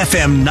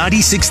FM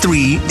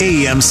 96.3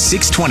 AM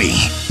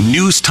 620.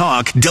 News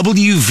Talk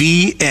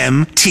WVMT.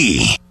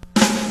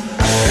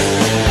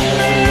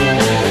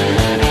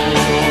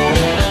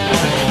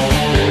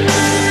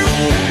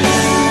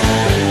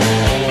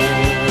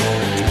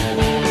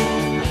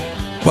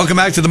 Welcome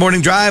back to the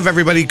Morning Drive,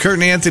 everybody. Kurt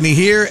and Anthony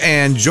here,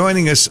 and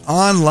joining us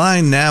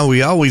online now,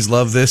 we always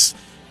love this,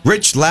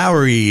 Rich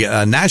Lowry,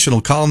 national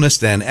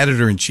columnist and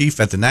editor-in-chief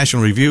at the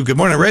National Review. Good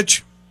morning,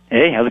 Rich.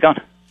 Hey, how's it going?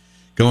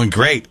 Going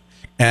great.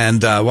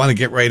 And I want to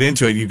get right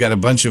into it. You've got a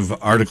bunch of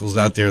articles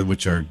out there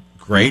which are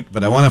great,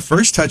 but I want to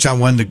first touch on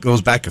one that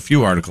goes back a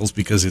few articles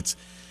because it's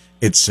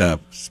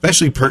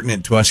especially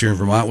pertinent to us here in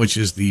Vermont, which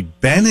is the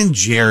Ben and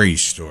Jerry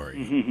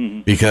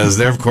story. Because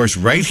they're, of course,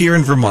 right here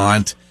in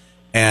Vermont.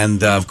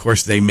 And, of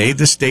course, they made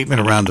the statement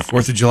around the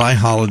 4th of July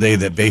holiday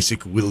that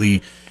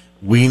basically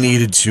we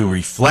needed to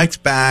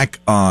reflect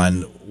back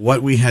on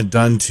what we had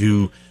done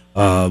to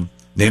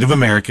Native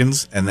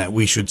Americans and that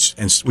we should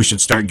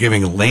start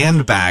giving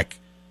land back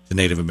to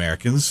Native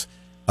Americans,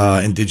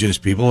 indigenous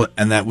people,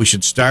 and that we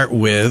should start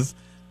with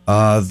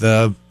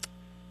the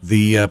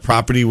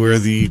property where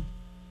in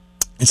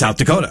South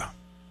Dakota,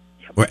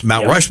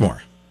 Mount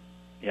Rushmore.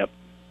 Yep.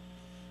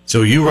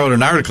 So you wrote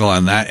an article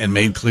on that and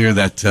made clear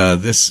that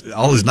this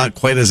all is not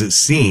quite as it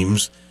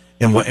seems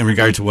in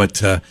regard to what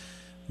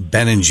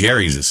Ben and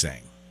Jerry's is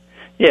saying.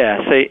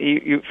 Yeah. So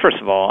you first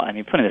of all, I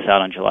mean, putting this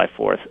out on July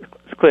 4th,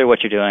 it's clear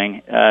what you're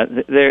doing.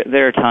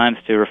 There are times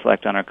to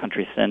reflect on our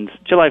country's sins.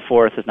 July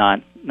 4th is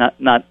not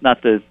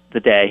the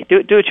day. Do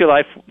it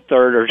July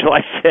 3rd or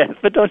July 5th,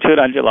 but don't do it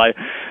on July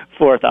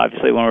 4th.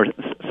 Obviously, when we're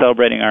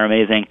celebrating our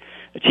amazing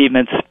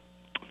achievements,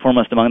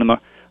 foremost among them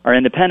our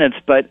independence.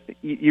 But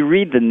you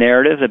read the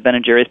narrative that Ben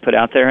and Jerry's put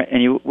out there,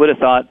 and you would have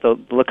thought the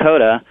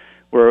Lakota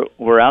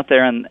were out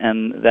there in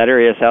that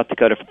area of South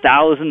Dakota for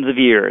thousands of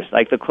years.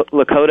 Like the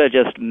Lakota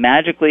just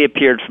magically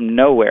appeared from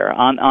nowhere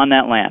on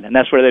that land, and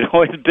that's where they'd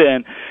always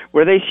been.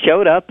 Where they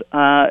showed up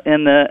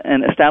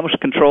and established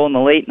control in the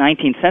late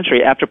 19th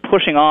century after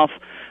pushing off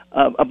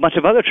a bunch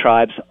of other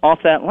tribes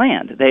off that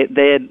land.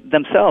 They had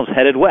themselves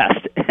headed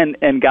west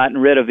and gotten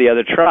rid of the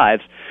other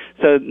tribes.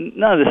 So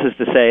none of this is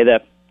to say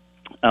that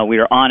we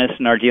are honest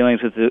in our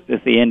dealings with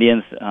the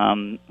Indians.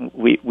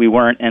 We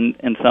weren't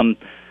in some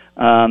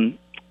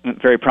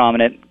very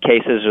prominent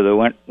cases, or they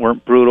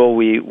weren't brutal.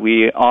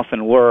 We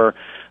often were,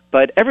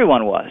 but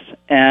everyone was,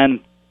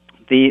 and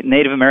the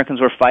Native Americans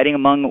were fighting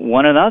among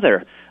one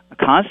another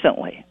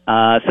constantly.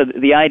 So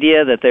the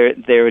idea that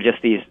they were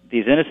just these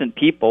innocent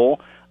people,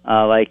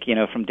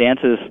 from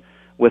Dances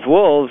with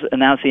Wolves,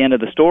 announced the end of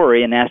the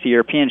story, and nasty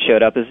Europeans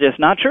showed up, is just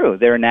not true.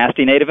 There are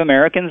nasty Native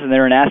Americans, and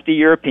there are nasty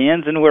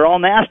Europeans, and we're all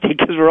nasty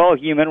because we're all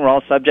human. We're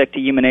all subject to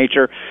human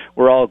nature.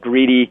 We're all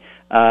greedy.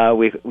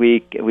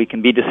 We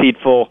can be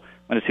deceitful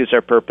when it suits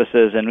our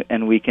purposes,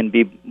 and we can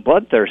be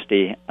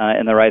bloodthirsty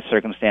in the right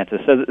circumstances.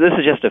 So this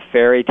is just a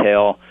fairy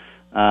tale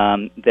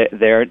that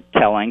they're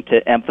telling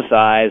to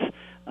emphasize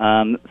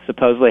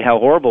supposedly how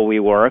horrible we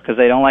were because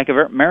they don't like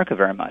America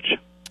very much.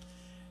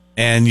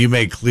 And you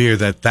make clear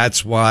that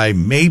that's why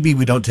maybe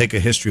we don't take a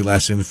history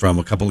lesson from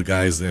a couple of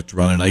guys that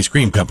run an ice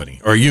cream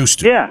company, or used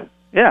to.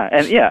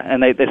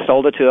 And they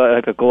sold it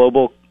to a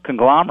global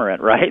conglomerate,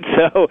 right?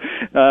 So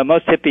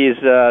most hippies,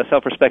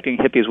 self-respecting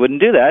hippies, wouldn't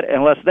do that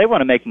unless they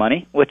want to make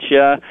money, which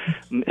shows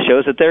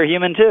that they're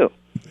human too.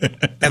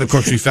 And of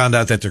course, we found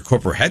out that their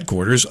corporate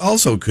headquarters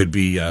also could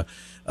be are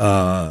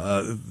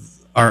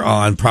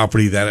on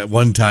property that at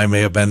one time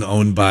may have been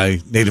owned by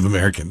Native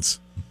Americans.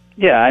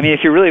 Yeah, I mean,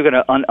 if you're really going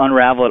to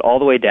unravel it all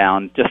the way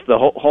down, just the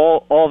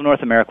whole all of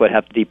North America would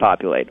have to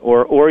depopulate,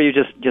 or you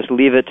just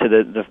leave it to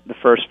the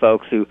first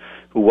folks who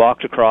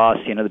walked across,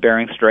 the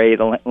Bering Strait,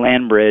 the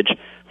land bridge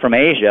from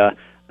Asia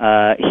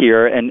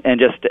here, and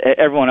just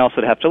everyone else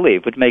would have to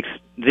leave, which makes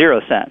zero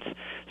sense.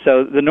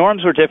 So the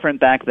norms were different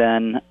back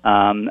then.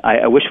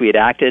 I wish we had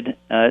acted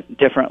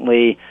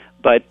differently,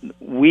 but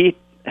we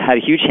had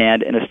a huge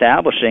hand in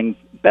establishing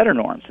better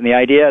norms, and the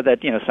idea that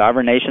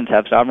sovereign nations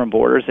have sovereign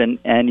borders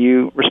and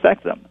you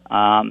respect them,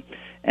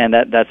 and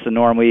that's the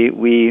norm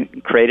we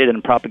created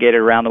and propagated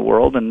around the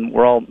world, and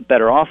we're all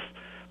better off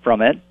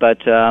from it. But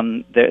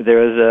there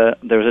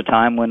was a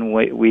time when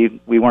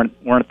we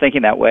weren't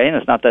thinking that way, and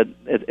it's not that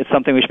it's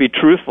something we should be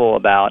truthful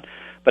about,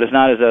 but it's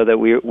not as though that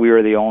we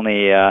were the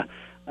only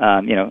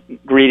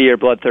greedy or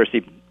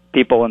bloodthirsty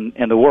people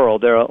in the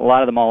world. There are a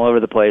lot of them all over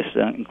the place,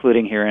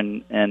 including here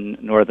in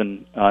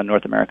northern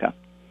North America.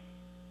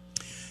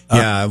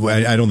 Yeah,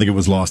 I don't think it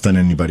was lost on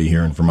anybody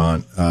here in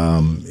Vermont.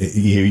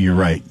 You're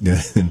right.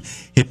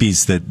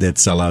 Hippies that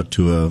sell out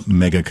to a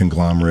mega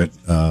conglomerate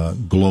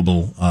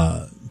global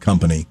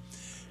company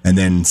and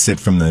then sit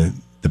from the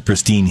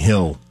pristine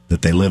hill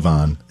that they live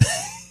on.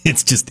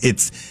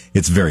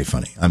 It's very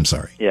funny. I'm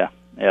sorry. Yeah,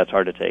 it's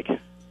hard to take.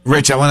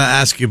 Rich, I want to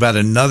ask you about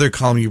another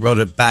column you wrote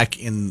it back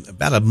in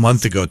about a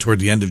month ago, toward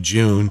the end of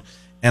June,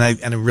 and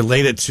I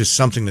relate it to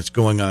something that's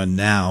going on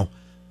now,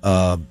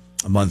 a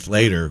month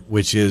later,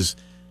 which is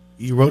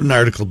you wrote an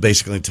article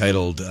basically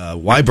titled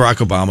 "Why Barack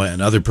Obama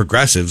and Other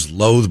Progressives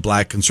Loathe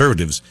Black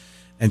Conservatives,"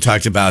 and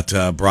talked about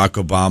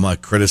Barack Obama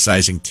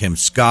criticizing Tim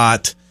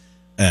Scott.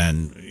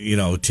 And,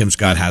 Tim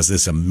Scott has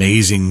this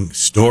amazing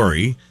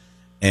story,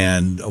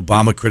 and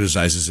Obama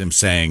criticizes him,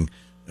 saying,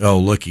 oh,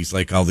 look, he's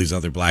like all these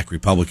other black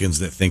Republicans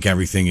that think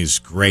everything is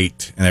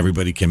great and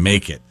everybody can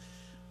make it.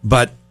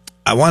 But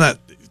I want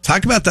to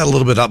talk about that a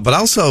little bit, but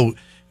also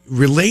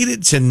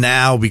related to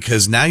now,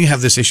 because now you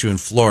have this issue in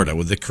Florida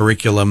with the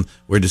curriculum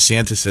where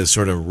DeSantis has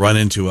sort of run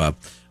into a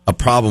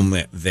problem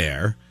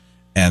there.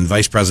 And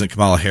Vice President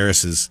Kamala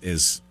Harris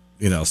is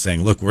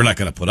saying, look, we're not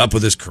going to put up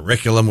with this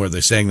curriculum where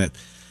they're saying that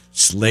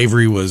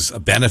slavery was a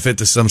benefit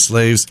to some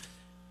slaves.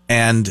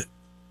 And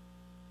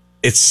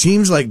it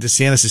seems like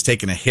DeSantis has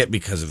taken a hit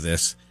because of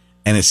this.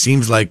 And it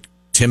seems like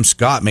Tim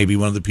Scott may be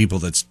one of the people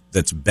that's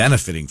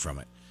benefiting from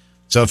it.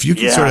 So if you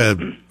can sort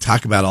of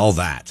talk about all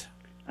that.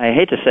 I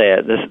hate to say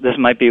it, this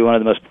might be one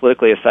of the most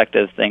politically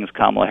effective things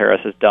Kamala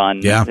Harris has done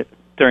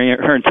during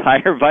her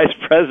entire vice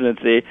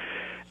presidency.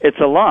 It's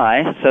a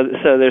lie.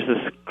 So there's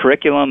this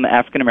curriculum,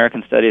 African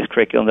American Studies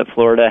curriculum, that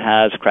Florida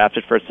has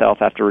crafted for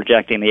itself after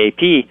rejecting the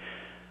AP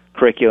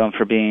curriculum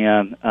for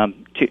being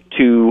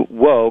too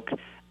woke.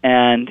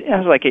 And it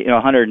was like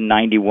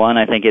 191,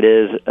 I think it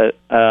is,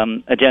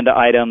 agenda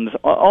items,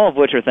 all of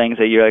which are things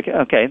that you're like,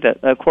 okay,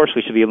 of course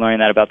we should be learning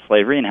that about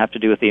slavery and have to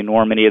do with the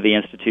enormity of the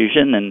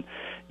institution and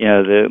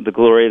the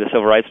glory of the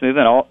civil rights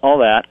movement, all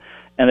that.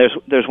 And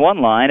there's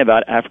one line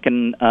about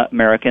African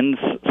Americans,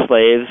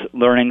 slaves,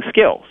 learning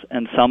skills,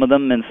 and some of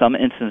them, in some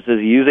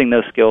instances, using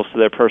those skills to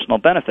their personal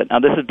benefit. Now,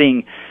 this is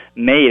being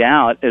made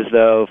out as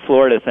though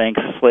Florida thinks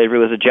slavery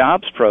was a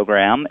jobs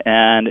program,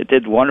 and it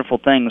did wonderful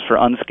things for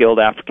unskilled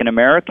African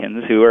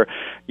Americans who were,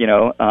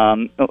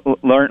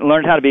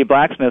 learned how to be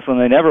blacksmiths when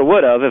they never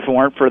would have if it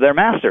weren't for their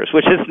masters,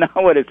 which is not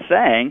what it's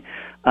saying.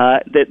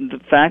 That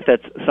the fact that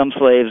some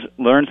slaves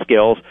learn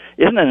skills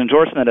isn't an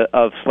endorsement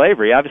of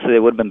slavery. Obviously, they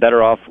would have been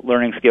better off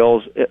learning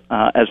skills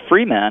as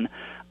free men,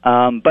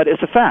 but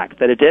it's a fact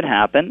that it did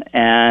happen,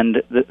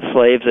 and the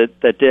slaves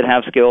that did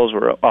have skills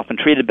were often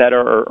treated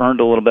better or earned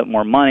a little bit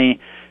more money.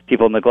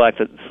 People neglect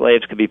that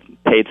slaves could be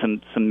paid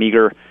some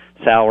meager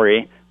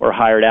salary or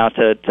hired out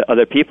to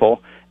other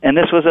people. And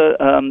this was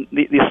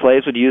these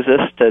slaves would use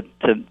this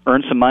to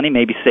earn some money,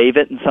 maybe save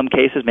it in some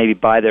cases, maybe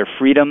buy their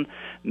freedom,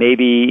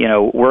 maybe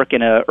work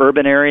in an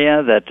urban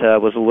area that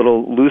was a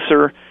little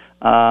looser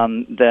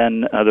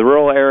than the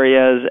rural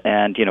areas,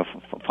 and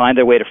find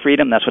their way to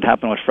freedom. That's what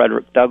happened with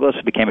Frederick Douglass,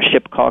 who became a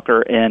ship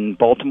caulker in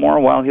Baltimore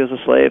while he was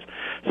a slave.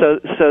 So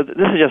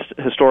this is just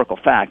historical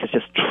fact. It's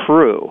just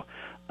true.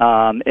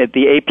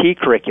 The AP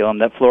curriculum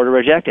that Florida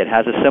rejected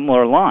has a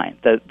similar line,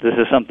 that this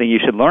is something you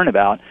should learn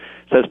about.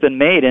 So it's been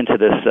made into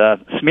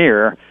this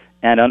smear,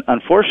 and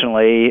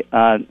unfortunately,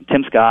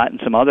 Tim Scott and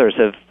some others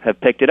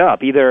have picked it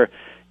up, either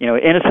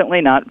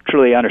innocently, not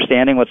truly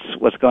understanding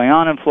what's going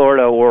on in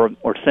Florida,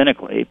 or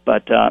cynically,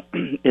 but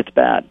it's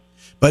bad.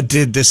 But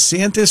did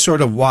DeSantis sort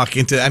of walk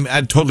into? I mean,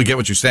 I totally get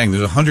what you're saying.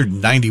 There's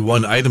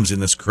 191 items in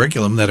this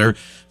curriculum that are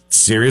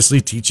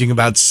seriously teaching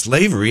about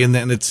slavery, and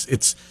then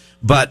it's.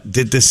 But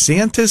did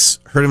DeSantis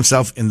hurt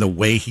himself in the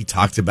way he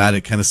talked about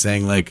it, kind of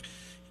saying like?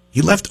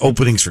 He left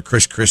openings for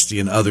Chris Christie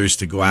and others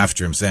to go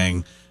after him,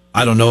 saying,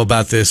 I don't know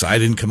about this. I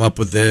didn't come up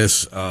with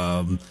this.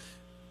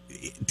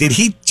 Did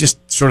he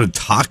just sort of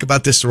talk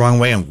about this the wrong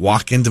way and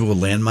walk into a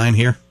landmine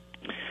here?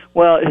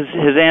 Well,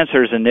 his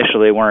answers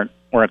initially weren't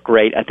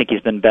great. I think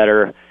he's been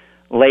better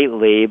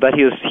lately, but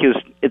he was.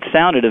 It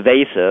sounded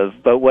evasive,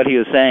 but what he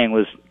was saying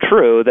was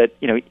true. That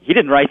he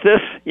didn't write this.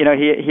 He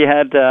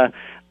had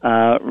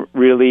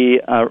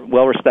really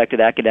well-respected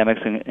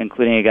academics,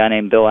 including a guy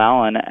named Bill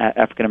Allen,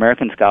 African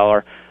American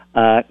scholar.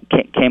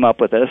 Came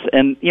up with this,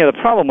 and the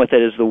problem with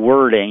it is the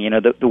wording.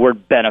 The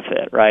word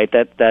benefit, right?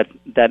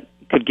 That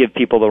could give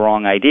people the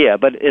wrong idea.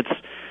 But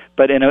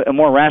in a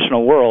more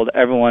rational world,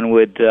 everyone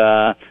would take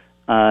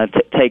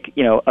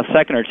a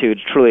second or two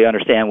to truly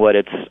understand what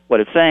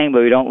it's saying.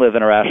 But we don't live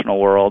in a rational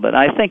world, and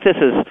I think this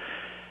is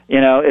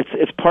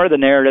it's part of the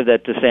narrative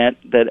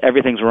that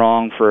everything's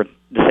wrong for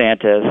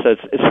DeSantis. So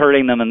it's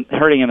hurting him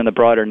in the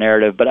broader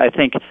narrative. But I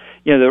think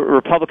the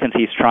Republicans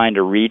he's trying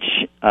to reach,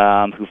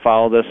 who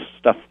follow this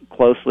stuff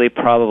closely,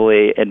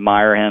 probably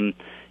admire him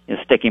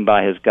sticking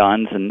by his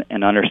guns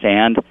and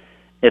understand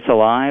it's a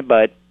lie.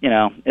 But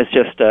it's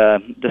just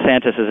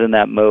DeSantis is in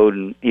that mode,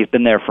 and he's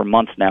been there for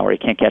months now where he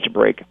can't catch a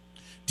break.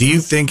 Do you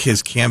think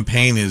his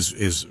campaign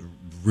is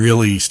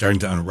really starting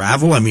to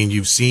unravel? I mean,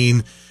 you've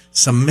seen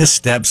some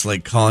missteps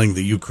like calling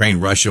the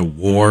Ukraine-Russia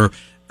war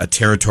a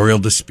territorial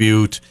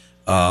dispute.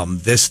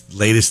 This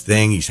latest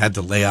thing, he's had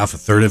to lay off a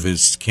third of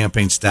his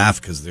campaign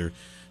staff because they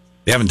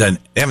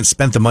haven't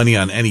spent the money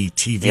on any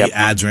TV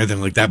ads or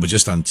anything like that, but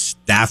just on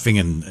staffing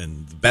and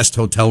the best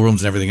hotel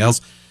rooms and everything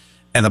else.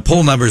 And the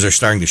poll numbers are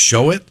starting to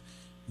show it.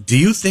 Do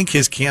you think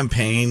his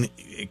campaign,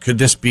 could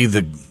this be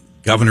the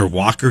Governor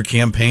Walker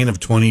campaign of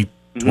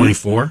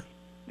 2024?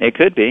 Mm-hmm. It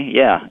could be,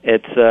 yeah.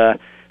 It's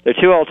there are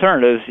two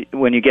alternatives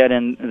when you get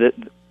in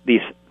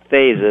these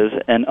phases,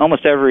 and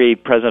almost every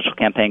presidential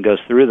campaign goes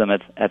through them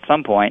at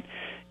some point.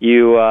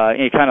 You're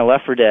kind of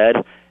left for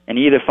dead, and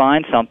you either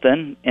find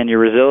something and you're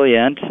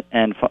resilient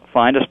and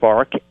find a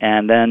spark,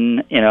 and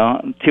then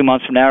 2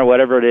 months from now or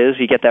whatever it is,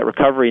 you get that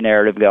recovery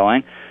narrative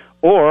going,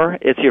 or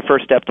it's your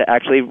first step to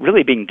actually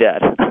really being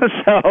dead.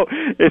 So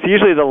it's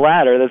usually the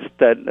latter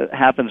that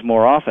happens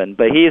more often.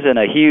 But he's in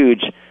a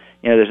huge,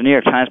 there's a New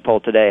York Times poll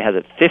today has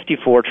it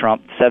 54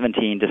 Trump,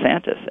 17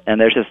 DeSantis, and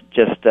there's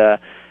just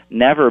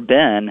never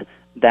been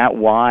that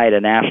wide a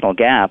national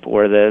gap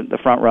where the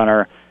front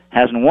runner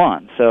hasn't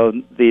won. So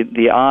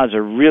the odds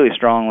are really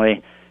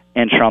strongly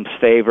in Trump's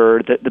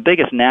favor. The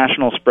biggest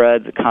national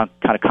spread, kind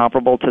of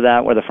comparable to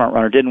that, where the front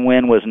runner didn't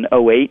win, was in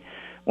 2008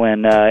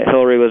 when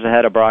Hillary was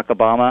ahead of Barack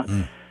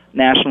Obama.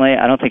 Nationally,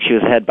 I don't think she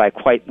was ahead by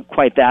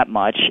quite that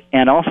much.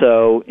 And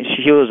also,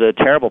 she was a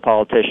terrible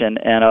politician,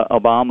 and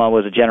Obama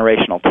was a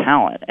generational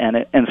talent. And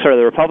in sort of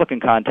the Republican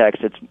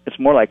context, it's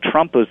more like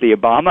Trump was the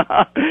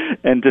Obama,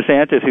 and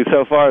DeSantis, who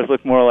so far has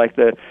looked more like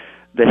the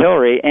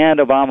Hillary, and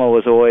Obama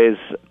was always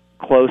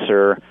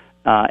closer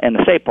in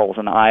the state polls.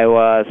 In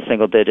Iowa,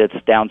 single digits,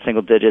 down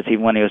single digits,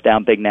 even when he was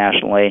down big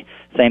nationally.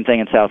 Same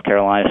thing in South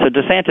Carolina. So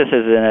DeSantis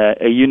is in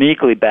a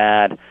uniquely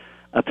bad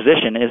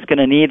position. Is going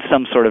to need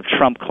some sort of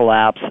Trump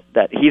collapse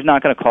that he's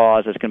not going to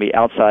cause. It's going to be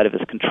outside of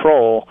his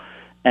control,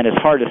 and it's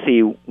hard to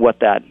see what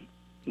that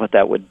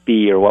would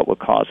be or what would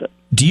cause it.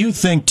 Do you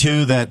think,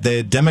 too, that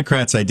the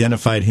Democrats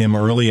identified him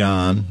early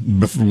on,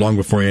 long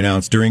before he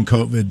announced during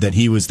COVID, that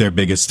he was their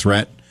biggest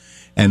threat,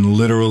 and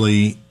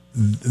literally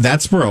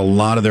that's where a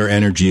lot of their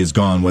energy is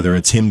gone, whether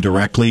it's him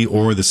directly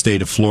or the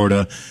state of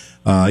Florida?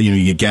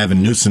 You get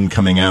Gavin Newsom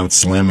coming out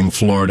slamming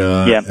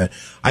Florida. Yep.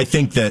 I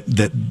think that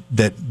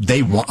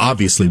they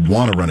obviously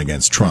want to run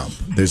against Trump.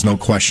 There's no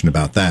question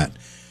about that.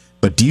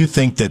 But do you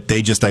think that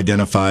they just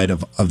identified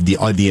of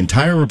the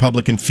entire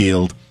Republican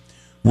field,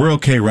 we're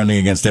okay running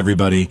against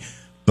everybody,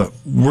 but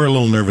we're a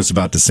little nervous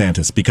about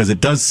DeSantis? Because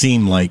it does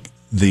seem like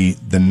the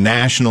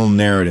national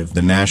narrative,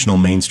 the national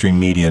mainstream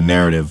media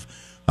narrative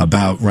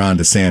about Ron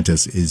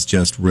DeSantis is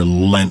just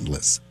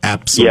relentless,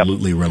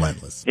 absolutely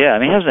relentless. Yeah, I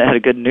mean, he hasn't had a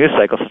good news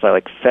cycle since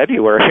like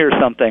February or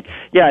something.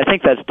 Yeah, I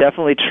think that's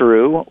definitely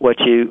true what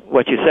you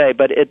say,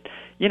 but it's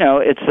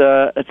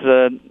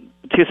a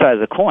two sides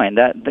of the coin.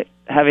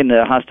 Having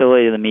the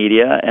hostility of the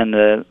media and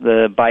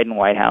the Biden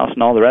White House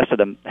and all the rest of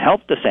them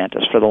helped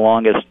DeSantis for the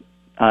longest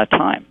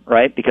time,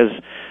 right? Because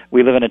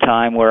we live in a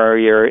time where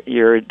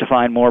you're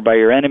defined more by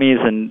your enemies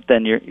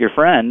than your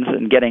friends,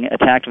 and getting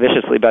attacked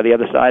viciously by the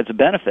other side's a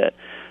benefit.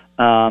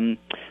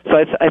 So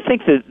I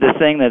think that the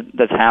thing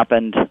that's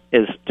happened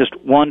is just,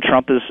 one,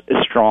 Trump is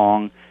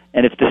strong,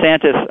 and if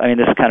DeSantis, I mean,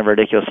 this is kind of a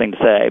ridiculous thing to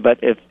say, but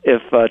if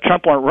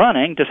Trump weren't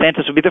running,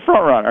 DeSantis would be the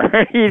front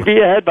runner. He'd be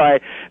ahead by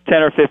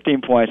 10 or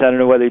 15 points. I don't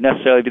know whether he'd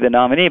necessarily be the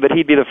nominee, but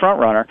he'd be the front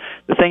runner.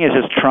 The thing is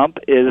just Trump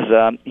is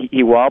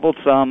he wobbled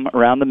some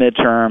around the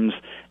midterms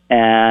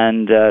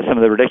and some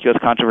of the ridiculous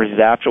controversies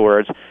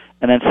afterwards,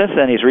 and then since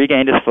then he's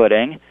regained his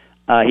footing.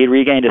 He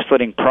regained his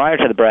footing prior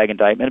to the Bragg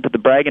indictment, but the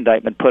Bragg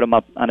indictment put him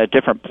up on a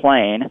different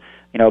plane,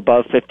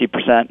 above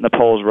 50% in the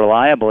polls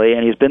reliably,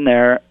 and he's been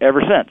there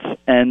ever since.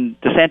 And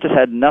DeSantis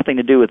had nothing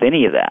to do with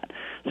any of that.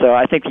 So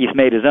I think he's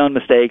made his own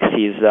mistakes.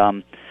 He's,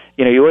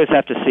 you always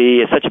have to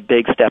see such a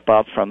big step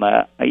up from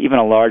even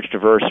a large,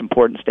 diverse,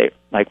 important state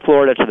like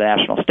Florida to the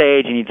national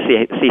stage. You need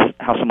to see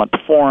how someone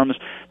performs.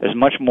 There's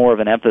much more of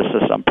an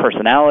emphasis on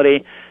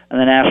personality on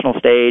the national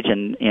stage,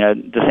 and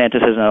DeSantis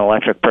is an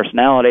electric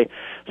personality.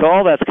 So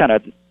all that's kind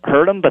of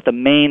hurt him, but the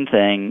main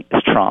thing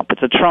is Trump.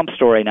 It's a Trump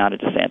story, not a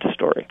DeSantis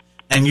story.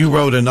 And you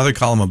wrote another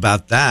column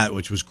about that,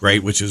 which was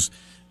great, which is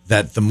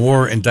that the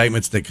more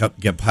indictments that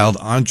get piled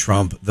on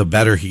Trump, the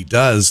better he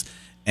does.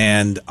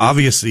 And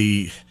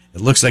obviously,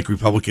 it looks like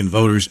Republican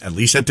voters, at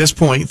least at this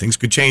point, things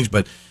could change,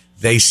 but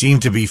they seem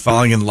to be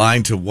falling in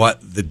line to what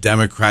the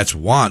Democrats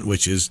want,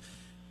 which is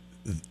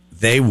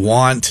they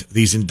want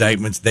these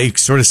indictments. They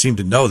sort of seem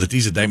to know that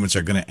these indictments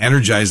are going to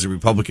energize the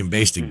Republican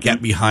base to get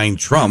behind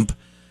Trump.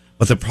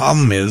 But the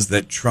problem is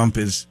that Trump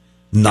is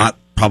not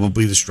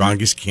probably the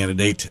strongest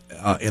candidate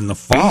in the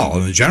fall,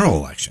 in the general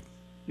election.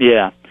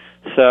 Yeah.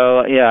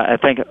 So, yeah, I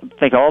think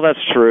all that's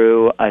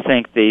true. I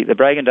think the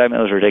Bragg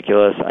indictment was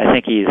ridiculous. I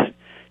think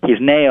he's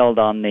nailed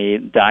on the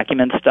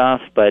document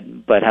stuff, but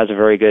has a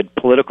very good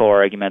political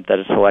argument that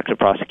it's selective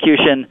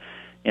prosecution,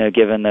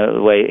 given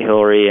the way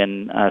Hillary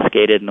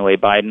skated and the way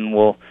Biden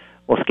will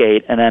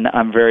skate. And then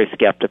I'm very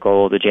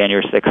skeptical of the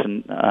January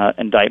 6th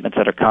indictments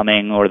that are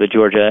coming, or the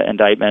Georgia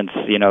indictments.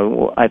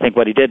 I think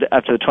what he did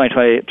after the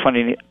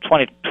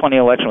 2020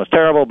 election was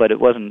terrible, but it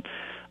wasn't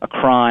a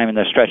crime, and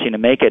they're stretching to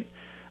make it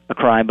a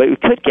crime. But you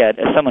could get,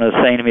 as someone was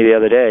saying to me the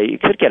other day, you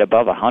could get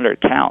above 100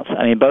 counts.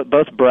 I mean,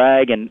 both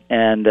Bragg and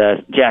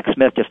Jack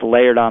Smith just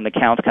layered on the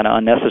counts kind of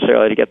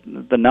unnecessarily to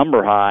get the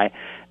number high.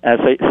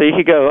 So you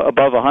could go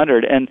above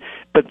 100,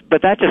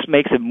 but that just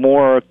makes it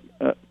more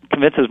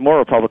convinces more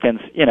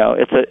Republicans.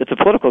 It's a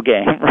political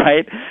game,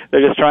 right?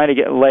 They're just trying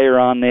to layer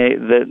on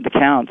the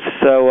counts.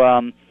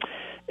 So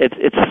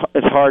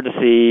it's hard to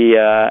see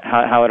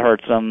how it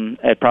hurts them.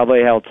 It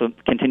probably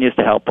continues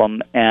to help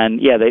them.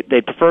 And yeah,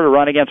 they prefer to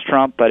run against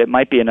Trump, but it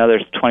might be another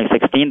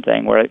 2016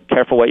 thing where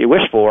careful what you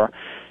wish for,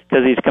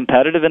 because he's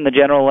competitive in the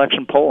general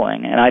election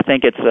polling. And I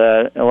think it's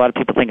a lot of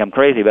people think I'm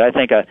crazy, but I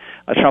think a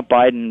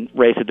Trump-Biden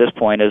race at this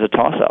point is a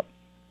toss-up.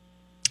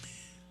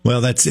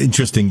 Well, that's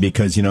interesting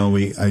because,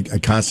 I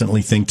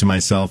constantly think to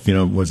myself,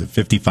 was it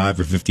 55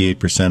 or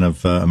 58%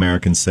 of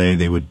Americans say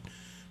they would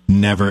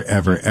never,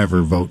 ever,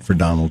 ever vote for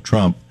Donald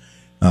Trump.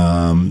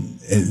 And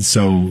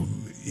so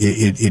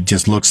it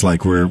just looks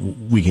like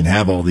we can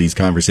have all these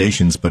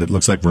conversations, but it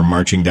looks like we're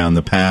marching down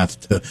the path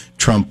to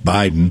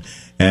Trump-Biden,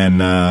 and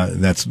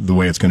that's the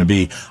way it's going to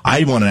be.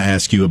 I want to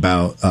ask you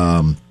about,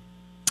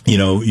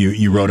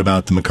 you wrote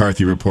about the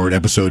McCarthy Report,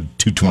 episode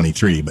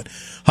 223, but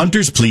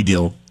Hunter's plea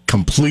deal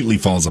completely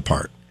falls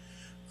apart.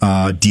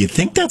 Do you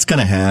think do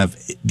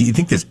you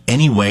think there's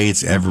any way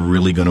it's ever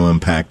really going to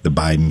impact the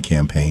Biden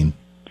campaign?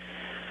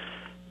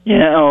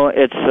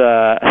 It's,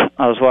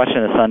 I was watching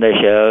the Sunday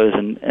shows,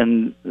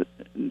 and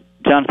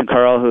Jonathan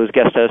Karl, who was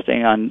guest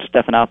hosting on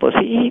Stephanopoulos,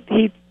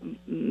 he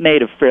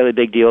made a fairly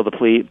big deal of the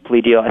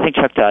plea deal. I think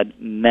Chuck Todd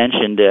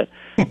mentioned it,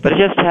 but it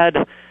just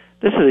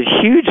this is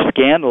a huge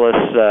scandalous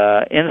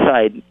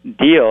inside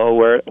deal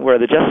where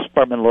the Justice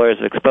Department lawyers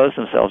exposed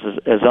themselves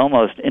as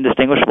almost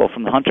indistinguishable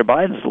from the Hunter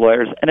Biden's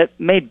lawyers, and it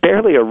made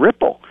barely a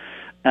ripple.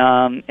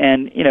 The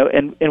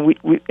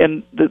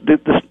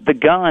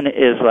gun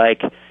is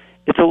like,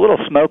 it's a little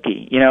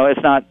smoky. There's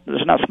not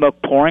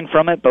smoke pouring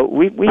from it, but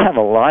we have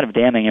a lot of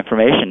damning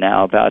information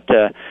now about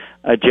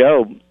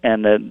Joe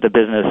and the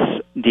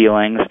business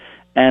dealings,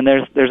 and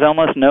there's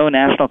almost no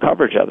national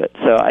coverage of it.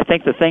 So I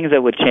think the things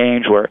that would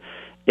change were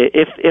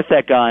if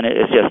that gun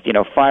is just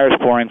fires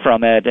pouring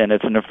from it and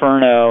it's an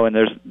inferno and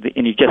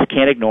you just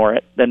can't ignore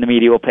it, then the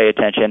media will pay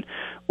attention.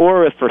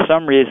 Or if for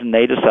some reason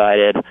they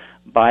decided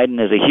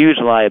Biden is a huge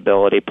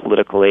liability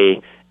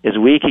politically, is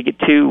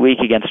too weak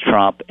against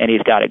Trump, and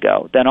he's got to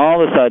go, then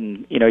all of a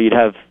sudden, you'd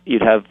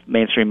have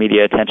mainstream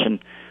media attention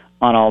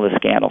on all the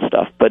scandal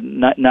stuff. But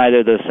neither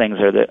of those things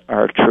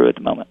are true at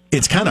the moment.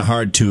 It's kind of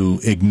hard to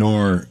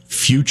ignore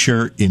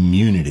future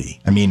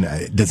immunity. I mean,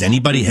 has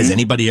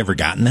anybody ever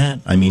gotten that?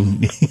 I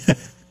mean,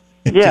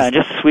 yeah,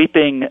 just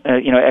sweeping,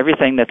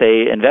 everything that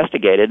they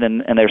investigated,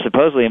 and they're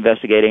supposedly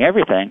investigating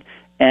everything.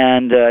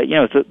 And,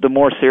 the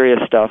more serious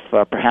stuff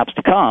perhaps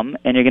to come,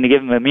 and you're going to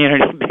give them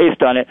immunity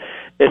based on it.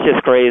 It's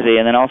just crazy.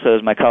 And then also,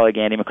 as my colleague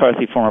Andy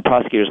McCarthy, former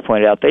prosecutors,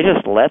 pointed out, they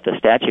just let the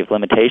statute of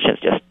limitations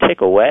just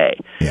tick away.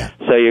 Yeah.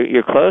 So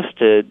you're close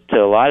to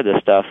a lot of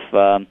this stuff,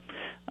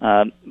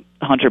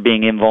 Hunter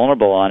being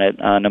invulnerable on it,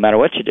 no matter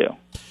what you do.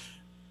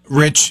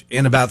 Rich,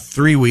 in about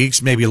 3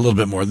 weeks, maybe a little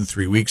bit more than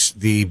 3 weeks,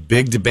 the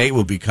big debate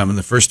will be coming,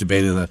 the first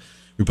debate of the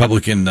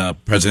Republican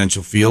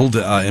presidential field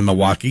in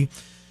Milwaukee.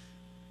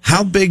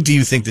 How big do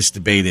you think this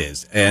debate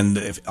is?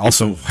 And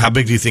also, how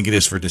big do you think it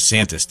is for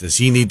DeSantis? Does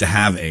he need to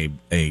have a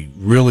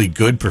really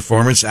good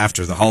performance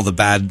after all the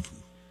bad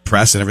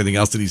press and everything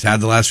else that he's had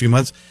the last few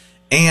months?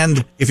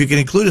 And if you can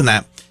include in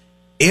that,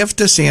 if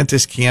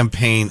DeSantis'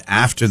 campaign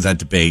after that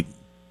debate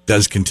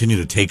does continue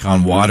to take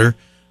on water,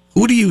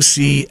 who do you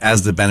see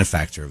as the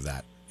benefactor of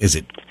that? Is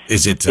it?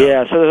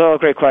 Yeah, so there's all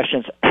great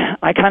questions.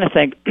 I kind of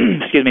think,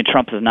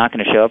 Trump is not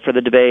going to show up for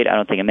the debate. I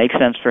don't think it makes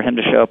sense for him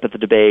to show up at the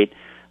debate.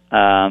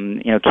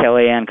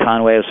 Kellyanne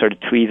Conway was sort of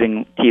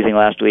teasing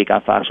last week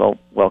on Fox.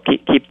 Well,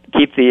 keep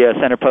the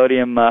center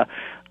podium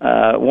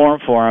warm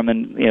for him,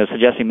 and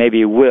suggesting maybe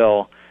he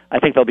will. I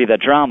think there'll be that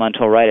drama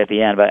until right at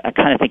the end, but I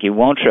kind of think he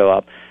won't show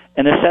up.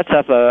 And this sets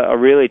up a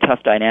really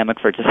tough dynamic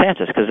for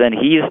DeSantis, because then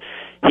he's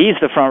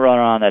the front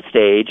runner on that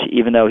stage,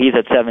 even though he's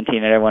at 17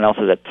 and everyone else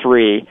is at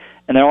 3,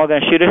 and they're all going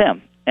to shoot at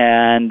him.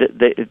 And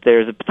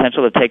there's a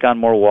potential to take on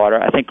more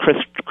water. I think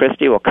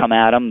Christie will come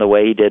at him the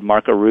way he did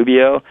Marco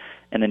Rubio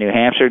in the New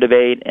Hampshire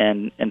debate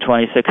in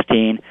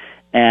 2016.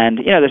 And,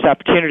 there's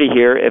opportunity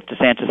here if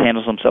DeSantis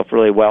handles himself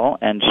really well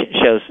and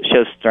shows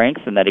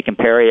strength and that he can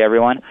parry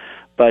everyone.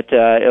 But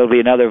it'll be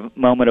another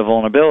moment of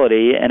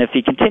vulnerability. And if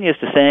he continues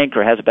to sink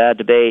or has a bad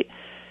debate,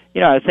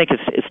 I think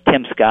it's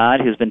Tim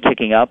Scott who's been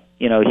ticking up.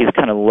 He's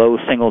kind of low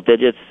single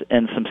digits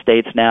in some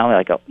states now,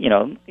 like,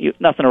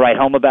 nothing to write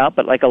home about,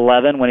 but like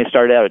 11 when he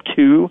started out at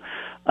 2.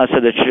 So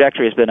the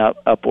trajectory has been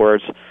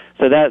upwards.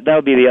 So that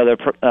would be the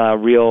other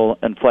real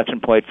inflection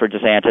point for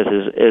DeSantis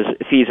is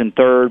if he's in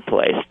third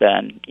place,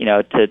 then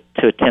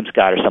to Tim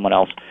Scott or someone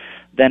else,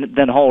 then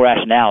the whole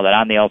rationale that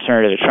I'm the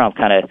alternative to Trump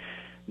kind of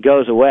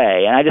goes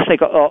away. And I just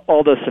think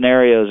all those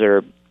scenarios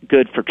are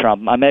good for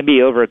Trump. I may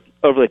be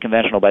overly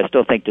conventional, but I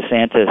still think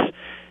DeSantis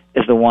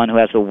is the one who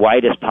has the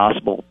widest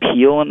possible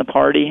appeal in the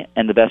party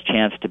and the best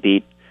chance to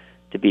beat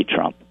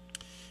Trump.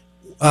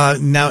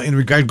 Now, in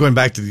regard, going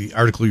back to the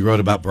article you wrote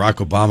about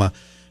Barack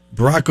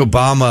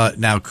Obama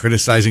now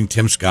criticizing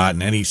Tim Scott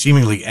and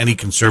seemingly any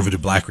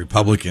conservative black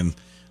Republican.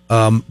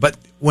 But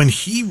when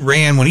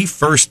he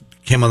first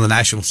came on the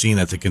national scene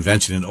at the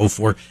convention in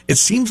 2004, it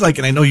seems like,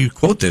 and I know you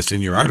quote this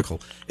in your article,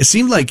 it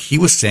seemed like he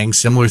was saying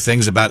similar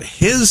things about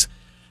his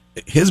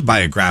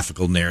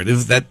biographical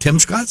narrative that Tim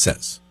Scott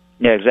says.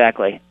 Yeah,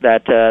 exactly.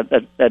 That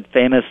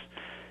famous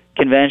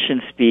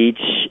convention speech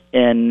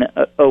in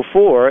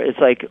 '04, it's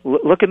like,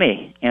 look at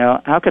me. You know,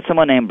 how could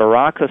someone named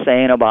Barack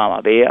Hussein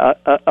Obama be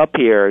up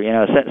here, you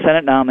know,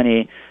 Senate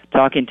nominee,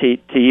 talking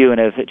to you and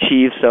have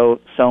achieved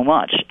so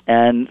much?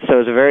 And so it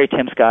was a very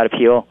Tim Scott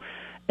appeal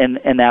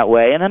in that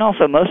way. And then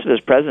also most of his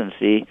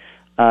presidency,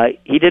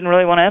 he didn't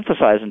really want to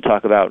emphasize and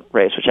talk about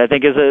race, which I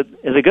think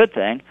is a good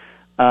thing.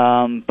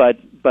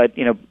 But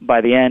you know,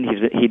 by the end,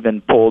 he'd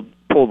been pulled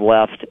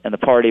left, and the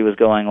party was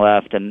going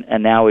left,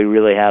 and now we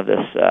really have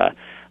this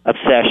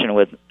obsession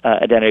with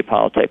identity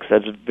politics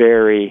that's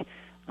very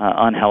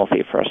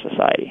unhealthy for our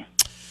society.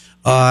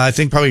 I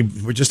think probably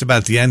we're just about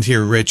at the end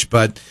here, Rich,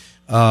 but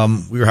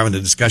we were having a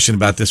discussion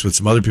about this with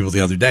some other people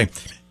the other day.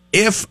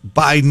 If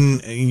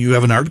Biden, and you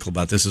have an article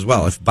about this as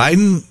well, if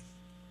Biden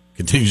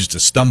continues to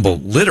stumble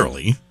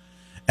literally,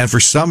 and for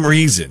some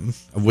reason,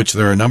 of which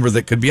there are a number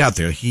that could be out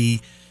there,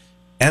 he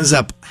ends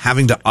up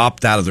having to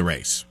opt out of the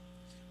race.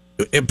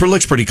 It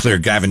looks pretty clear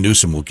Gavin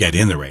Newsom will get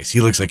in the race. He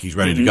looks like he's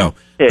ready to go.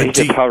 Yeah, he's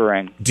just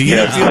hovering. Do you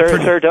feel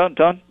sir,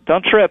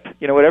 don't trip.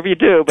 You know, whatever you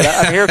do, but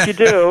I'm here if you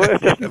do,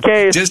 just in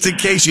case. Just in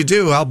case you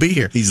do, I'll be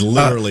here. He's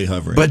literally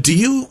hovering. But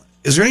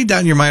is there any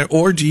doubt in your mind,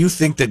 or do you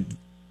think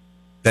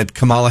that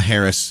Kamala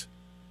Harris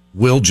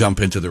will jump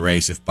into the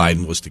race if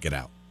Biden was to get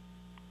out?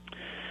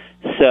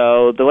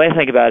 So the way I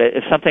think about it,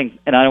 if something,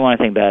 and I don't want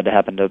anything bad to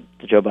happen to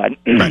Joe Biden,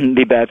 it'd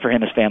be bad for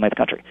him, his family, the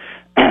country.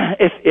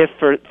 If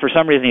for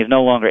some reason he's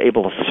no longer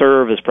able to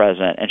serve as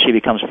president and she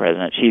becomes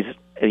president, she's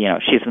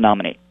the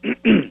nominee.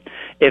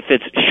 If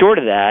it's short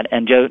of that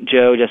and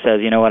Joe just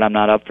says, you know what, I'm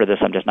not up for this,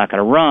 I'm just not going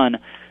to run,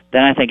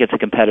 then I think it's a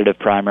competitive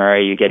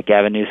primary. You get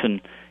Gavin Newsom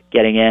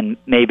getting in,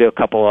 maybe a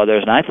couple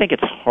others, and I think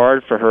it's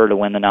hard for her to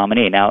win the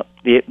nominee. Now,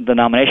 the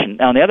nomination.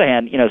 Now, on the other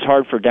hand, you know, it's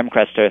hard for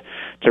Democrats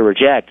to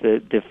reject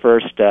the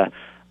first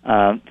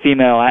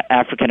female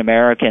African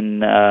American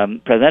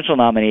presidential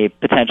nominee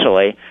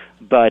potentially,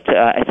 but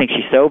I think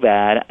she's so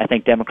bad. I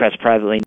think Democrats privately